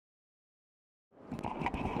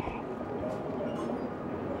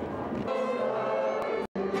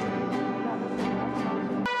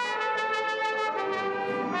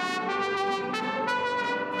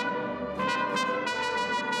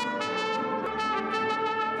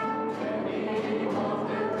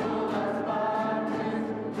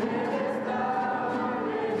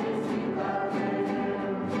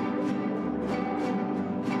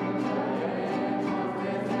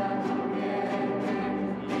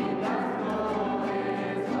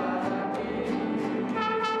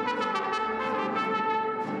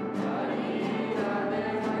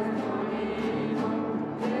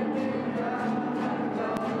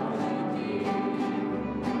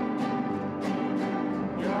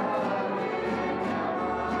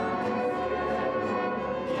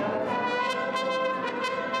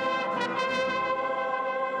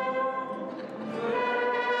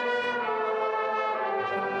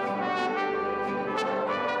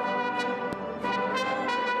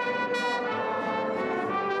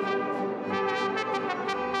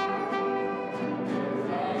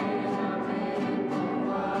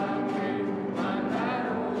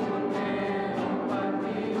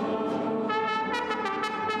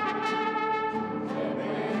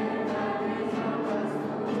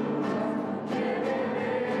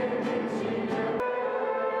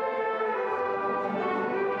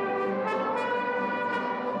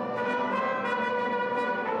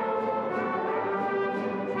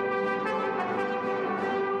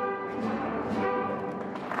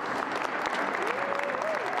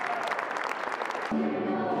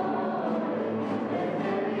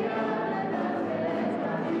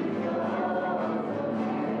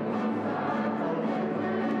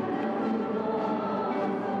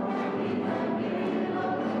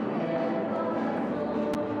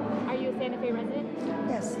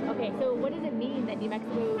Okay, so what does it mean that New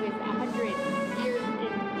Mexico is 100 years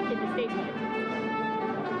in the statehood?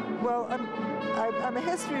 Well, I'm a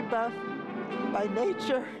history buff by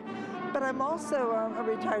nature, but I'm also a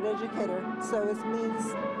retired educator, so it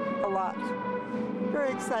means a lot.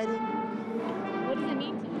 Very exciting. What does it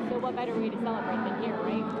mean to you? So what better way to celebrate than here,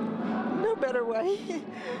 right? No better way. Okay,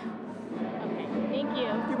 thank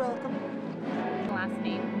you. You're welcome. Last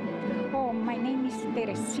name? Oh, my name is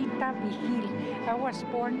Teresita Vigil. I was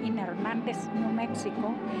born in Hernandez, New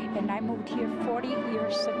Mexico, and I moved here 40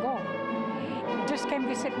 years ago. Just came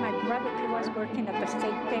visit my brother. He was working at the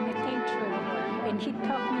state penitentiary, and he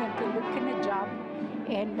taught me to look in a job.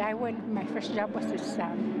 And I went, my first job was this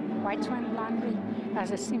White Swan Laundry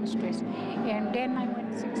as a seamstress. And then I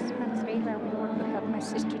went 6 months later, I worked with my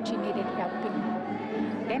sister. She needed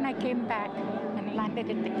helping. Then I came back and landed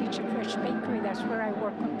at the Kitchen Fresh Bakery. That's where I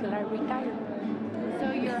worked until I retired. So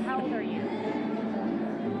how old are you?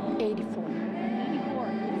 84. 84.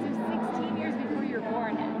 So 16 years before you were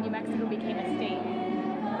born, New Mexico became a state.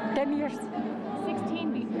 10 years.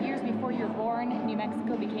 16 years before you were born, New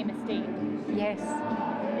Mexico became a state. Yes.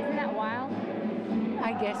 Isn't that wild?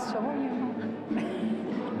 I guess so, you know.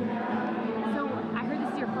 So I heard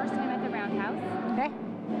this is your first time at the Roundhouse? Eh?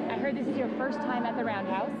 I heard this is your first time at the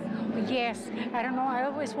Roundhouse? Yes, I don't know. I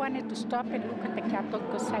always wanted to stop and look at the Capitol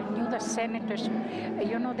because I knew the senators.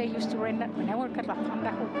 You know, they used to rent, when I worked at La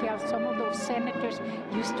Fonda Hotel, some of those senators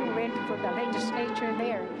used to rent for the legislature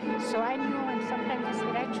there. So I knew, and sometimes I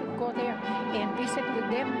said I should go there and visit with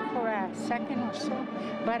them for a second or so.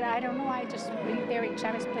 But I don't know, I just live there in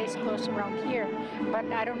Chavez Place, close around here. But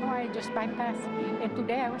I don't know, I just bypassed. And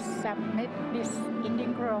today I was met this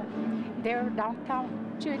Indian girl there downtown.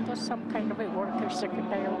 It was some kind of a worker,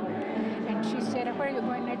 secretary, and she said, "Where are you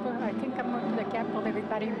going?" I think I'm going to the Capitol.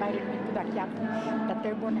 Everybody invited me to the Capitol, that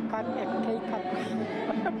they're going to cut a cake up.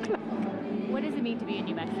 What does it mean to be a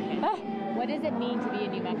New Mexican? Huh? What does it mean to be a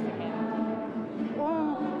New Mexican?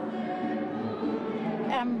 Oh,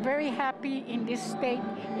 I'm very happy in this state,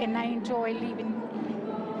 and I enjoy living.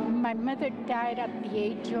 My mother died at the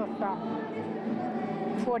age of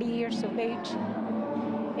 40 years of age.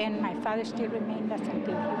 And my father still remained us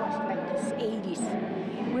until he was like his 80s.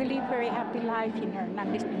 We live very happy life in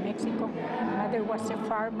Hernandez, New Mexico. Mother was a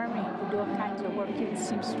farmer and would do all kinds of work, in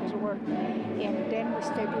seamstress work. And then we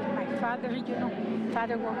stayed with my father, you know.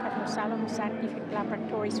 Father worked at Los Alamos Scientific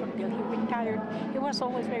Laboratories until he retired. He was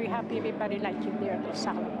always very happy, everybody liked him there at Los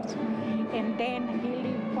Alamos. And then he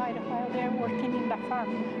lived quite a while there working in the farm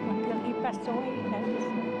until he passed away.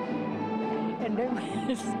 And then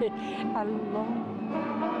we stayed alone.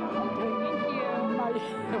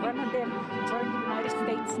 One of them joined the United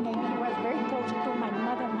States Navy. He was very close to my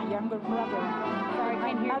mother, my younger brother.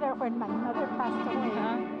 When my mother passed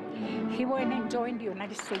away, he went and joined the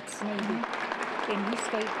United States Navy. And he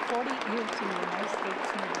stayed 40 years in the United States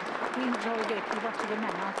Navy. He enjoyed it. He was even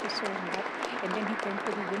an officer in that. And then he came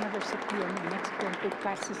to the University of New Mexico and took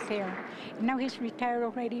classes there. And now he's retired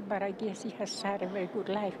already, but I guess he has had a very good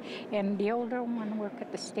life. And the older one worked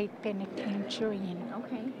at the state penitentiary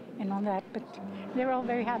and all that. But they're all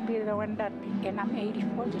very happy. The one that, and I'm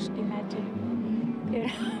 84, just imagine.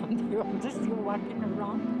 I'm just still walking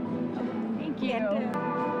around. Thank you. And,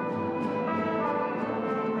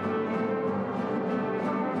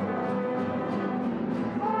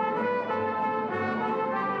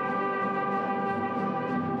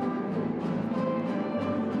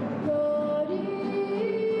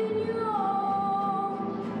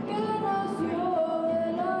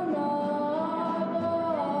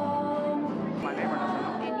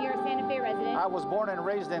 I was born and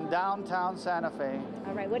raised in downtown Santa Fe.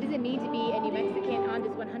 All right, what does it mean to be a New Mexican on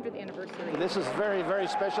this 100th anniversary? This is very, very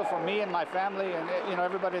special for me and my family and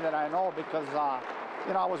everybody that I know because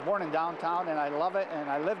I was born in downtown and I love it and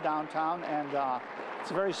I live downtown and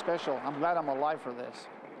it's very special. I'm glad I'm alive for this.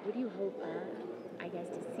 What do you hope, I guess,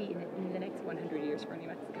 to see in the next 100 years for New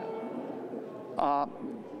Mexico?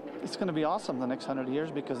 It's going to be awesome the next 100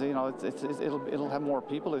 years because it'll have more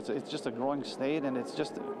people. It's just a growing state, and it's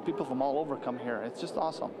just people from all over come here. It's just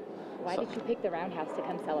awesome. Why did you pick the Roundhouse to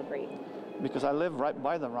come celebrate? Because I live right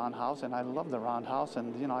by the Roundhouse, and I love the Roundhouse,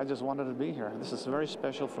 and I just wanted to be here. This is very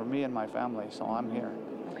special for me and my family, so I'm here.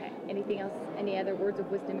 Okay. Anything else? Any other words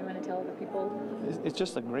of wisdom you want to tell other people? It's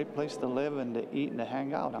just a great place to live and to eat and to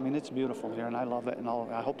hang out. I mean, it's beautiful here, and I love it, and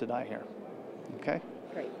I hope to die here. Okay.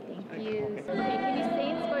 Great, thank you. Okay, can you say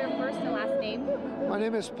and spell your first and last name? My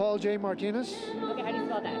name is Paul J. Martinez. Okay, how do you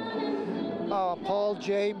spell that? Paul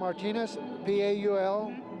J. Martinez,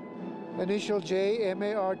 P-A-U-L, initial J,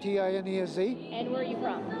 M-A-R-T-I-N-E-Z. And where are you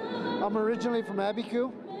from? I'm originally from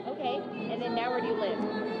Abiquiu. Okay, and then now where do you live?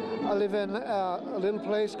 I live in a little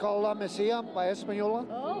place called La Mesilla by Española.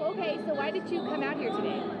 Oh, okay. So why did you come out here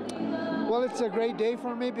today? Well, it's a great day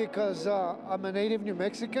for me because I'm a native New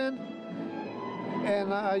Mexican,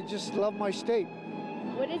 and I just love my state.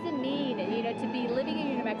 What does it mean, to be living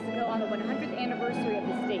in New Mexico on the 100th anniversary of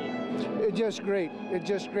the state? It's just great. It's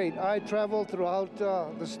just great. I travel throughout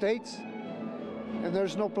the states, and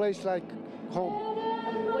there's no place like home.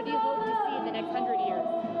 What do you hope to see in the next 100 years?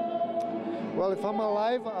 Well, if I'm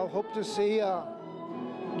alive, I hope to see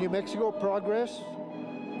New Mexico progress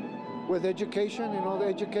with education. The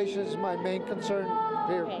education is my main concern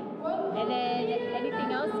here. Okay. And then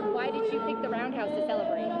anything else? Why did you pick the Roundhouse to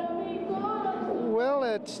celebrate? Well,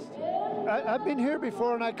 I've been here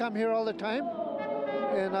before, and I come here all the time,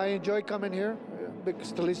 and I enjoy coming here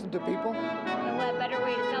because to listen to people. And what better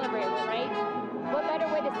way to celebrate, right? What better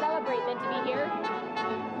way to celebrate than to be here?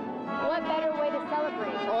 What better way to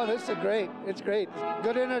celebrate? Oh, this is great. It's great.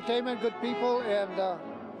 Good entertainment, good people, and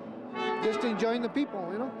just enjoying the people,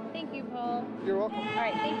 Thank you, Paul. You're welcome. All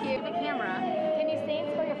right, thank you. The camera. Can you say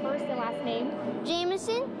and spell your first and last name?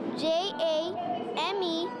 Jameson, Jameson,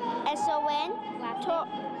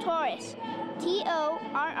 Torres, Torres.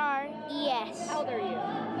 How old are you?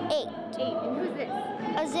 8. 8. And who's this?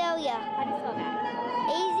 Azalea, How do you spell that?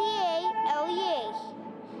 Azalea,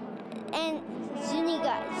 and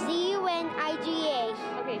Zuniga, Zuniga.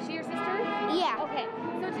 Okay, she your sister? Yeah. Okay,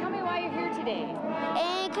 so tell me why you're here today.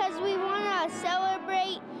 And because we want to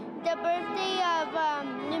celebrate the birthday of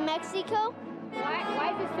New Mexico.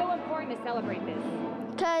 Why is it so important to celebrate this?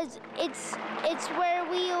 Because it's where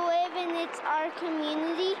we live and it's our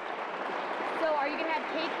community. So are you going to have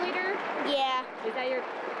cake later? Yeah. Is that your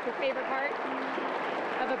favorite part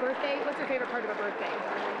of a birthday? What's your favorite part of a birthday?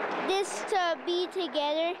 This to be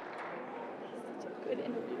together. Good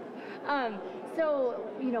interview. So,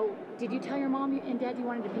 did you tell your mom and dad you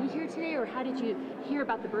wanted to be here today, or how did you hear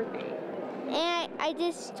about the birthday? And I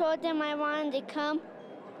just told them I wanted to come.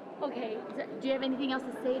 Okay. So, do you have anything else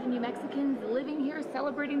to say to New Mexicans living here,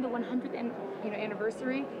 celebrating the 100th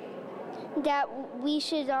anniversary? That we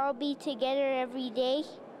should all be together every day.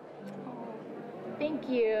 Thank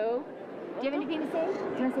you. Do you have anything to say? Do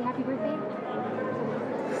you want to say happy birthday?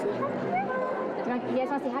 You guys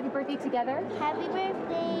want to say happy birthday together? Happy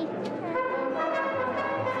birthday.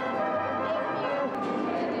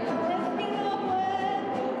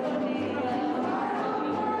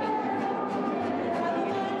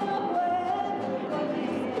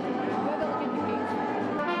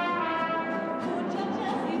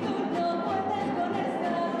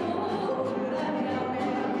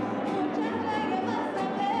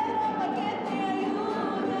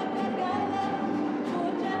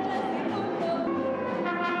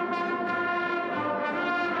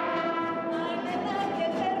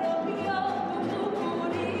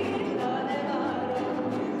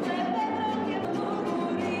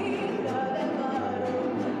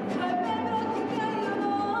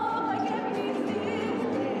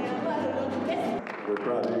 We're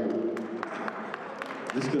proud of you.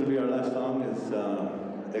 This is going to be our last song. It's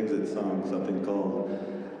exit song, something called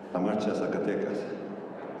La Marcha Zacatecas.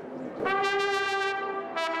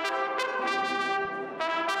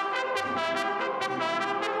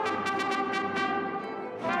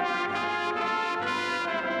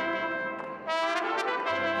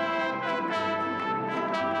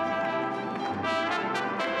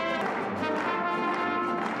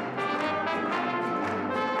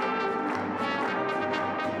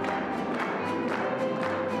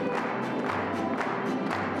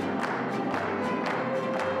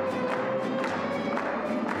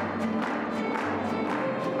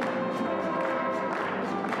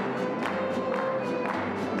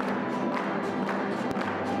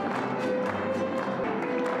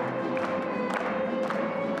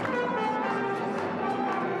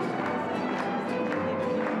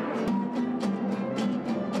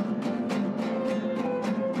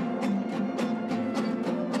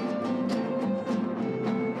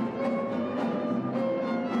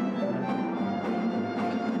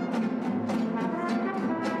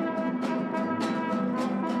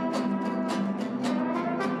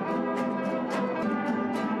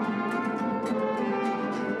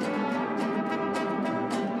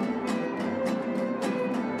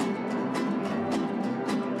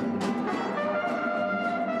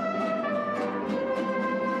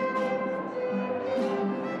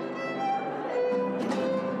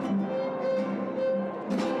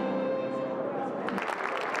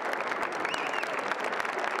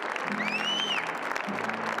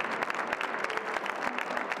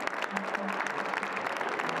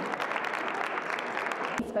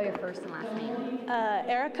 Spell your first and last name.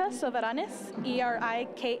 Erica Soveranes,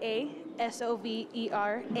 ErikaSoveranes.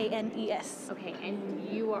 Okay, and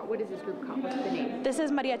you are, what is this group called? What's the name? This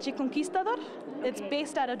is Mariachi Conquistador. It's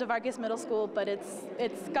based out of De Vargas Middle School, but it's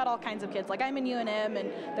got all kinds of kids. Like I'm in UNM,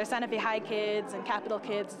 and there's Santa Fe High kids and Capital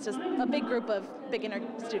kids. It's just a big group of beginner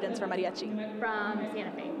students for mariachi. From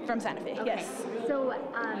Santa Fe? From Santa Fe, okay. yes. So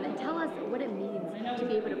tell us what it means to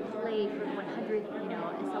be able to play for the 100th,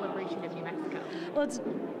 celebration of New Mexico. Well,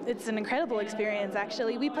 it's an incredible experience,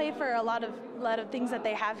 actually. We play for a lot of things that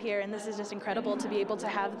they have here, and this is just incredible to be able to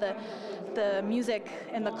have the music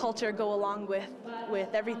and the culture go along with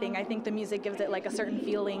everything. I think the music gives it like a certain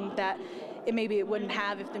feeling that maybe it wouldn't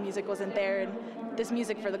have if the music wasn't there, and this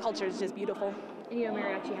music for the culture is just beautiful. And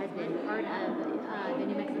mariachi has been part of the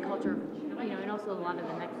New Mexican culture, and also a lot of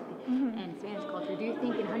the Mexican and Spanish culture. Do you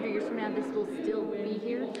think in 100 years from now this will still be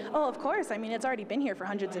here? Oh, of course. I mean, it's already been here for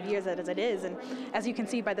hundreds of years as it is, and as you can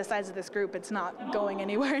see by the size of this group, it's not going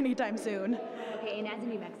anywhere anytime soon. Okay, and as a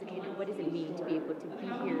New Mexican, what does it mean to be able to be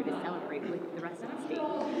here to celebrate with the rest of the state?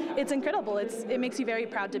 It's incredible. It makes you very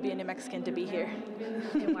proud to be a New Mexican, to be here.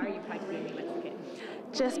 And why are you proud to be a New Mexican?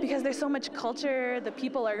 Just because there's so much culture, the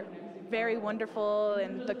people are very wonderful,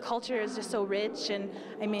 and the culture is just so rich, and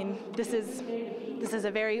I mean, this is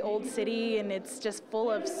a very old city, and it's just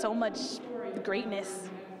full of so much greatness.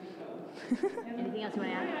 Anything else you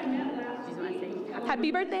want to add? Just want to say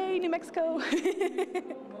happy birthday, New Mexico.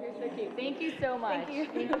 You're so cute. Thank you so much.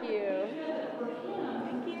 Thank you. Thank you.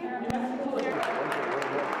 Thank you.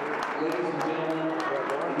 Ladies and gentlemen,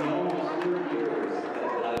 the almost 30 years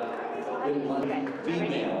that I've been one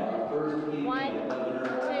female, first female 1, 2,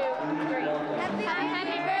 3.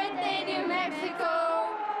 Happy birthday, New Mexico!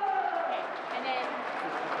 Okay, and then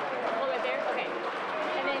hold it there. Okay,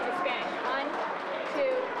 and then the Spanish. 1, 2,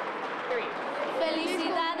 3.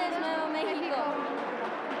 Felicidades, Nuevo Mexico!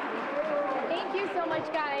 Thank you so much,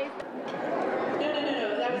 guys.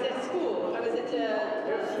 No. That was at school. I was at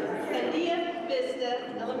Sandia Vista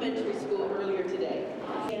Elementary School earlier today.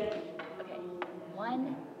 Okay,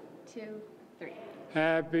 1, 2, 3.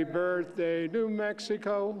 Happy birthday, New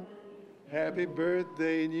Mexico. Happy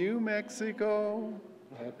birthday, New Mexico.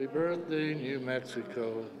 Happy birthday, New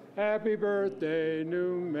Mexico. Happy birthday,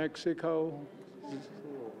 New Mexico.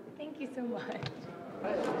 Thank you so much.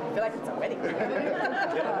 I feel like it's a wedding. You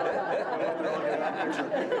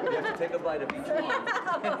have to take a bite of each one.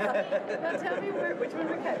 Now tell me which one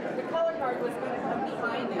we cut. The color card was going to come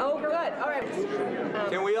behind it. Oh, good. All right.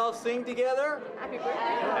 Can we all sing together? Happy birthday.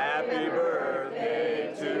 Happy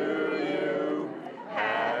birthday to you.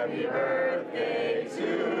 Happy birthday to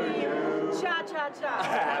you. Cha-cha-cha.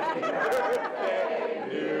 Happy birthday,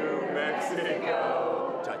 New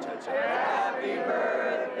Mexico. Cha-cha-cha. Happy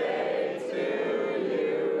birthday to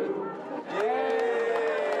you.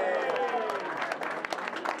 Yay!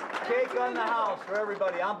 Cake on the house for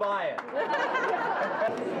everybody. I'm buying.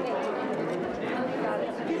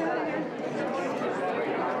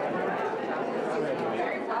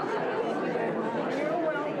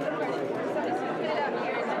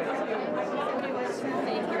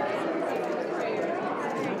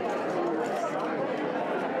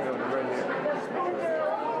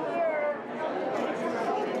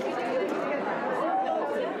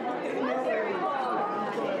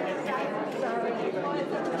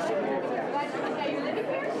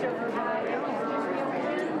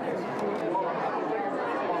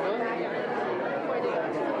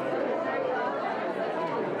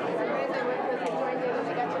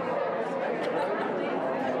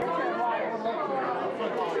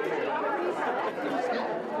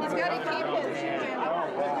 He's got to keep his.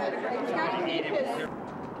 He's got to keep his.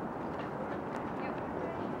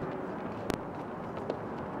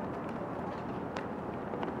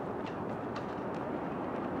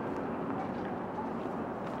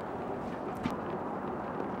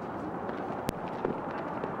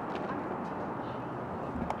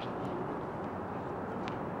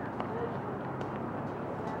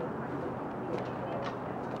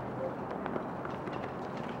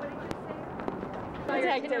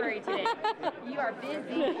 Itinerary today. You are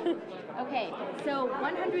busy. Okay, so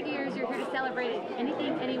 100 years you're here to celebrate it.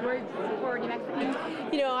 Any words for New Mexicans?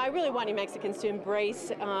 I really want New Mexicans to embrace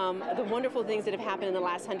the wonderful things that have happened in the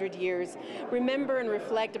last 100 years. Remember and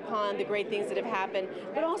reflect upon the great things that have happened,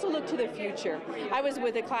 but also look to the future. I was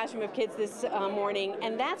with a classroom of kids this morning,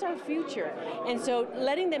 and that's our future. And so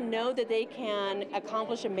letting them know that they can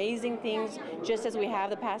accomplish amazing things just as we have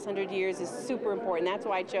the past 100 years is super important. That's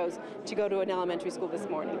why I chose to go to an elementary school this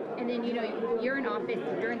morning. And then, you're in office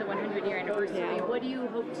during the 100-year anniversary. Yeah. What do you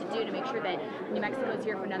hope to do to make sure that New Mexico is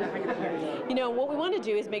here for another 100 years? You know, what we want to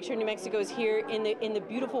do is make sure New Mexico is here in the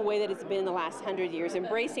beautiful way that it's been the last 100 years,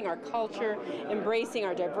 embracing our culture, embracing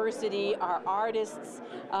our diversity, our artists.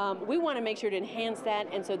 We want to make sure to enhance that,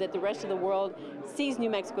 and so that the rest of the world sees New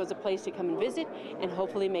Mexico as a place to come and visit and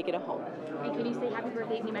hopefully make it a home. And can you say happy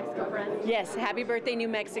birthday, New Mexico, for us? Yes, happy birthday, New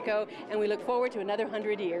Mexico, and we look forward to another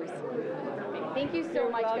 100 years. Thank you so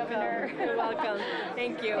much, Governor. You're welcome.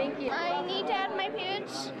 Thank you. Thank you. I need to add my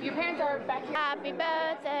parents. Your parents are back here. Happy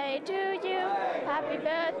birthday to you. Happy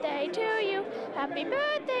birthday to you. Happy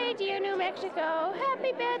birthday, dear New Mexico.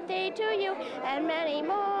 Happy birthday to you, and many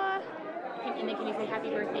more. And then can you say happy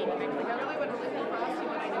birthday, New Mexico?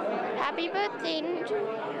 Happy birthday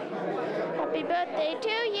Happy birthday to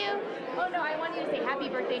you. Oh no, I want you to say happy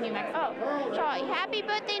birthday, New Mexico. Oh, sorry. Happy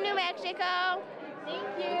birthday, New Mexico.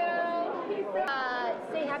 Thank you.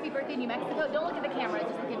 Say happy birthday, New Mexico. Don't look at the camera,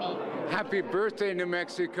 just look at me. Happy birthday, New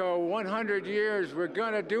Mexico. 100 years, we're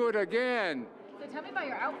gonna do it again. So tell me about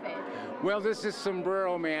your outfit. Well, this is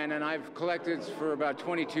Sombrero Man, and I've collected for about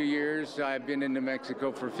 22 years. I've been in New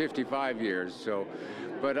Mexico for 55 years.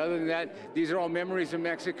 But other than that, these are all memories of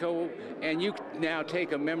Mexico, and you now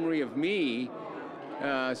take a memory of me.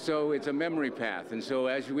 So it's a memory path, and so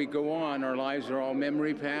as we go on, our lives are all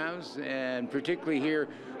memory paths, and particularly here,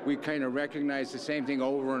 we kind of recognize the same thing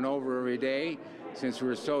over and over every day, since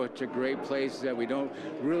we're such a great place that we don't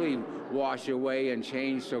really wash away and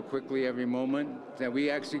change so quickly every moment, that we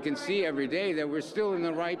actually can see every day that we're still in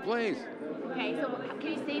the right place. Okay, so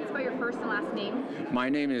can you say spell your first and last name? My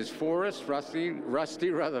name is Forrest Rusty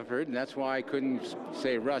Rutherford, and that's why I couldn't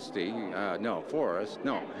say Rusty. No, Forrest,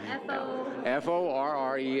 no.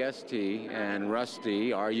 F-O-R-R-E-S-T, and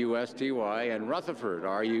Rusty, R-U-S-T-Y, and Rutherford,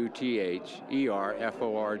 R-U-T-H-E-R-F-O-R-D.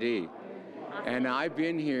 And I've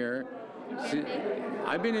been here,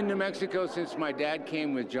 I've been in New Mexico since my dad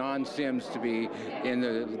came with John Sims to be in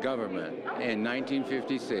the government in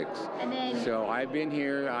 1956. And then, so I've been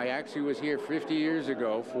here. I actually was here 50 years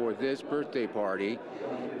ago for this birthday party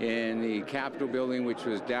in the Capitol building, which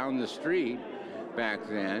was down the street back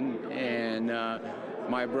then. And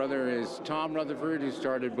my brother is Tom Rutherford, who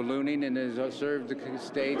started ballooning and has served the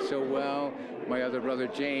state so well. My other brother,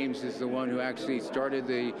 James, is the one who actually started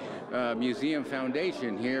the museum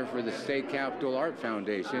foundation here for the State Capitol Art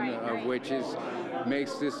Foundation, which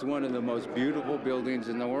makes this one of the most beautiful buildings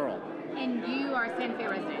in the world. And you are a Santa Fe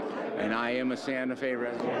resident? And I am a Santa Fe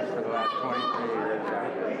resident for the last 23 years.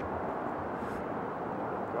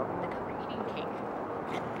 Look how we're eating cake.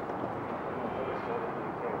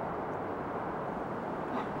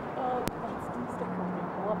 Oh, that's still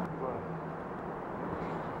cool.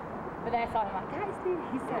 But then I saw him like, guys, dude,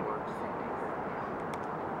 he said,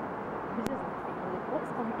 what's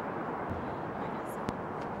going on?